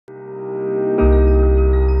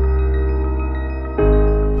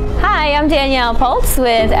Danielle Pults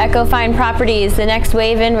with Fine Properties, the next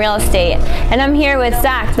wave in real estate. And I'm here with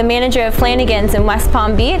Zach, the manager of Flanigan's in West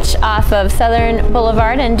Palm Beach off of Southern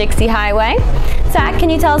Boulevard and Dixie Highway. Zach, can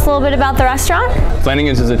you tell us a little bit about the restaurant?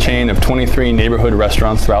 Flanigan's is a chain of 23 neighborhood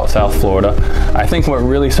restaurants throughout South Florida. I think what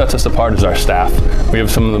really sets us apart is our staff. We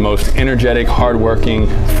have some of the most energetic, hardworking,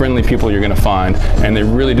 friendly people you're going to find, and they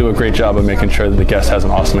really do a great job of making sure that the guest has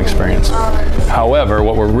an awesome experience. However,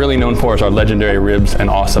 what we're really known for is our legendary ribs and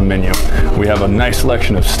awesome menu. We have a nice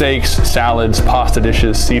selection of steaks, salads, pasta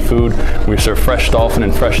dishes, seafood. We serve fresh dolphin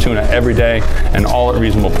and fresh tuna every day, and all at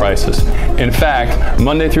reasonable prices. In fact,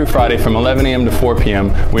 Monday through Friday from 11 a.m. to 4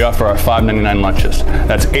 p.m. we offer our $5.99 lunches.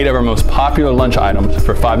 That's 8 of our most popular lunch items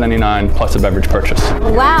for $5.99 plus a beverage purchase.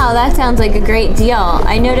 Wow, that sounds like a great deal.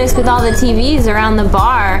 I noticed with all the TVs around the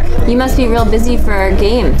bar, you must be real busy for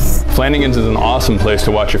games. Flanigan's is an awesome place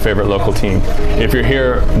to watch your favorite local team. If you're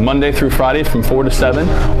here Monday through Friday from 4 to 7,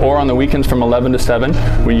 or on the weekends from 11 to 7,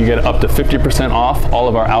 where you get up to 50% off all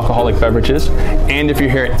of our alcoholic beverages. And if you're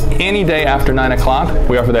here any day after 9 o'clock,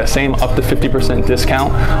 we offer that same up to 50%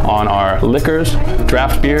 discount on our liquors,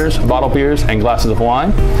 draft beers, bottled beers, and glasses of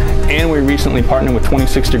wine. And we recently partnered with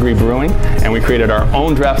 26 Degree Brewing, and we created our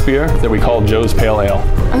own draft beer that we call Joe's Pale Ale.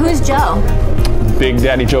 Who's Joe? Big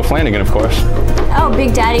Daddy Joe Flanigan, of course. Oh,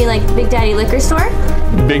 Big Daddy, like Big Daddy Liquor Store?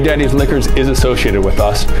 Big Daddy's Liquors is associated with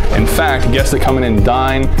us. In fact, guests that come in and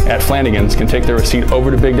dine at Flanigan's can take their receipt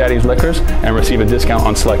over to Big Daddy's Liquors and receive a discount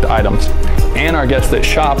on select items. And our guests that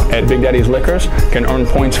shop at Big Daddy's Liquors can earn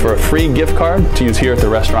points for a free gift card to use here at the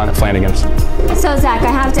restaurant at Flanigan's. So Zach,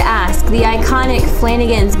 I have to ask, the iconic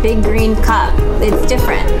Flanigan's Big Green Cup, it's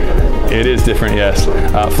different. It is different, yes.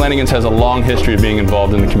 Flanigan's has a long history of being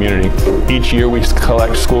involved in the community. Each year we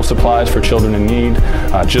collect school supplies for children in need.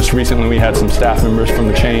 Just recently we had some staff members from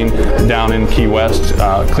the chain down in Key West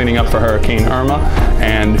cleaning up for Hurricane Irma.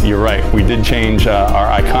 And you're right, we did change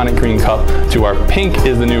our iconic green cup to our pink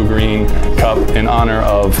is the new green cup in honor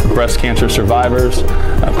of breast cancer survivors,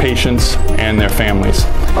 patients, and their families.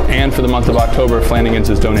 And for the month of October, Flanigan's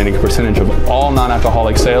is donating a percentage of all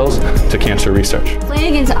non-alcoholic sales to cancer research.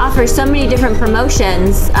 Flanigan's offers so many different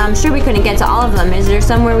promotions. I'm sure we couldn't get to all of them. Is there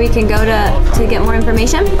somewhere we can go to get more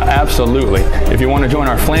information? Absolutely. If you want to join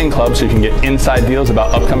our Flan Club so you can get inside deals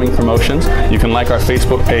about upcoming promotions, you can like our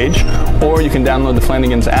Facebook page, or you can download the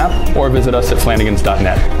Flanigan's app, or visit us at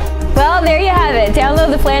flanigans.net. Well, there you have it. Download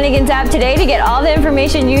the Flanigan's app today to get all the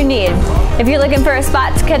information you need. If you're looking for a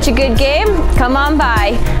spot to catch a good game, come on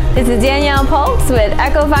by. This is Danielle Pults with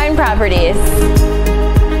Fine Properties.